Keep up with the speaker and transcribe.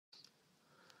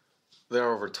There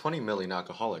are over 20 million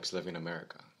alcoholics living in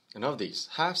America, and of these,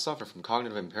 half suffer from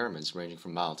cognitive impairments ranging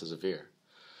from mild to severe.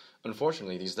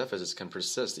 Unfortunately, these deficits can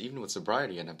persist even with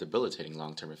sobriety and have debilitating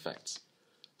long-term effects.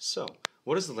 So,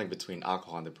 what is the link between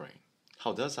alcohol and the brain?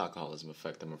 How does alcoholism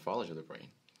affect the morphology of the brain?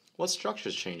 What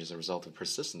structures change as a result of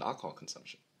persistent alcohol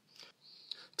consumption?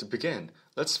 To begin,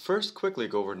 let's first quickly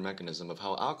go over the mechanism of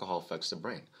how alcohol affects the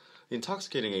brain. The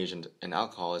intoxicating agent in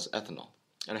alcohol is ethanol,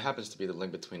 and it happens to be the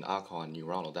link between alcohol and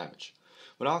neuronal damage.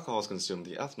 When alcohol is consumed,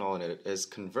 the ethanol in it is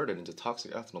converted into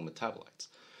toxic ethanol metabolites.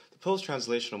 The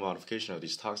post-translational modification of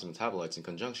these toxic metabolites in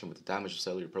conjunction with the damage of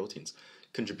cellular proteins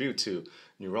contribute to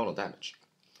neuronal damage.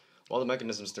 While the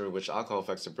mechanisms through which alcohol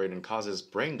affects the brain and causes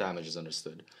brain damage is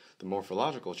understood, the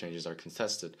morphological changes are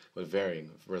contested with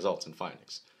varying results and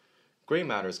findings. Gray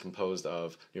matter is composed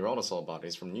of neuronal cell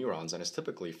bodies from neurons and is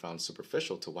typically found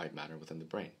superficial to white matter within the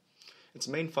brain. Its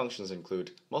main functions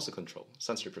include muscle control,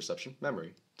 sensory perception,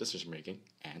 memory, decision-making,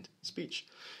 and speech.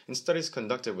 In studies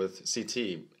conducted with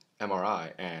CT,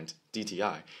 MRI, and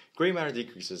DTI, gray matter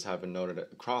decreases have been noted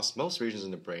across most regions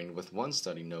in the brain, with one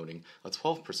study noting a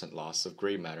 12% loss of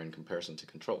gray matter in comparison to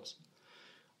controls.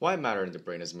 White matter in the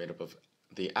brain is made up of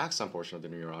the axon portion of the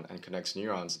neuron and connects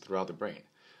neurons throughout the brain.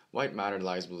 White matter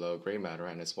lies below gray matter,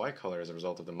 and its white color is a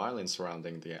result of the myelin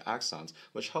surrounding the axons,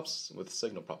 which helps with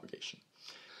signal propagation.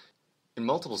 In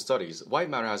multiple studies, white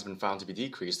matter has been found to be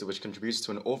decreased, which contributes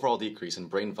to an overall decrease in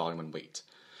brain volume and weight.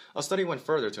 A study went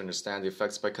further to understand the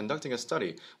effects by conducting a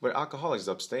study where alcoholics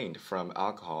abstained from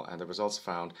alcohol, and the results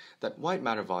found that white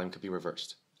matter volume could be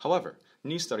reversed. However,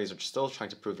 new studies are still trying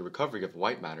to prove the recovery of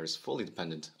white matter is fully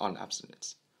dependent on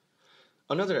abstinence.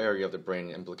 Another area of the brain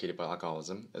implicated by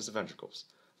alcoholism is the ventricles.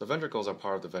 The ventricles are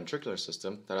part of the ventricular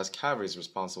system that has cavities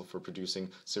responsible for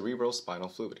producing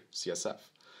cerebrospinal fluid, CSF.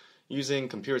 Using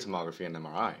computer tomography and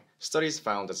MRI, studies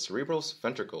found that cerebral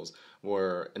ventricles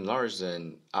were enlarged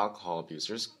in alcohol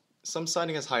abusers, some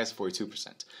citing as high as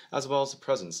 42%, as well as the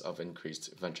presence of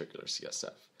increased ventricular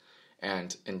CSF.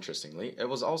 And, interestingly, it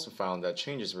was also found that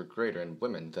changes were greater in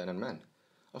women than in men.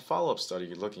 A follow-up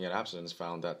study looking at abstinence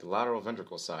found that the lateral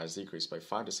ventricle size decreased by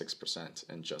 5 to 6%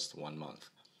 in just 1 month.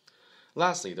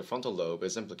 Lastly, the frontal lobe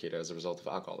is implicated as a result of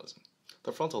alcoholism.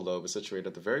 The frontal lobe is situated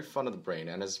at the very front of the brain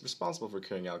and is responsible for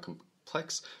carrying out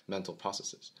complex mental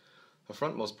processes. The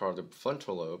frontmost part of the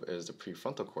frontal lobe is the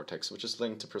prefrontal cortex, which is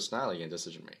linked to personality and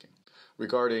decision-making.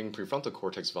 Regarding prefrontal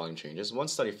cortex volume changes, one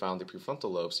study found the prefrontal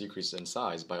lobes decreased in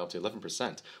size by up to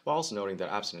 11%, while also noting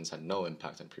that abstinence had no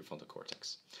impact on prefrontal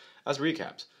cortex. As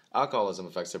recapped, alcoholism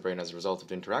affects the brain as a result of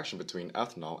the interaction between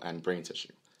ethanol and brain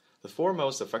tissue. The four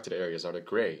most affected areas are the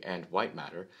gray and white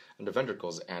matter, and the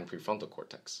ventricles and prefrontal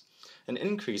cortex. An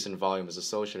increase in volume is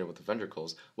associated with the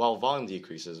ventricles, while volume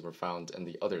decreases were found in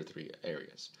the other three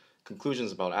areas.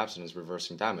 Conclusions about abstinence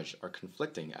reversing damage are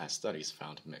conflicting, as studies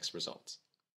found mixed results.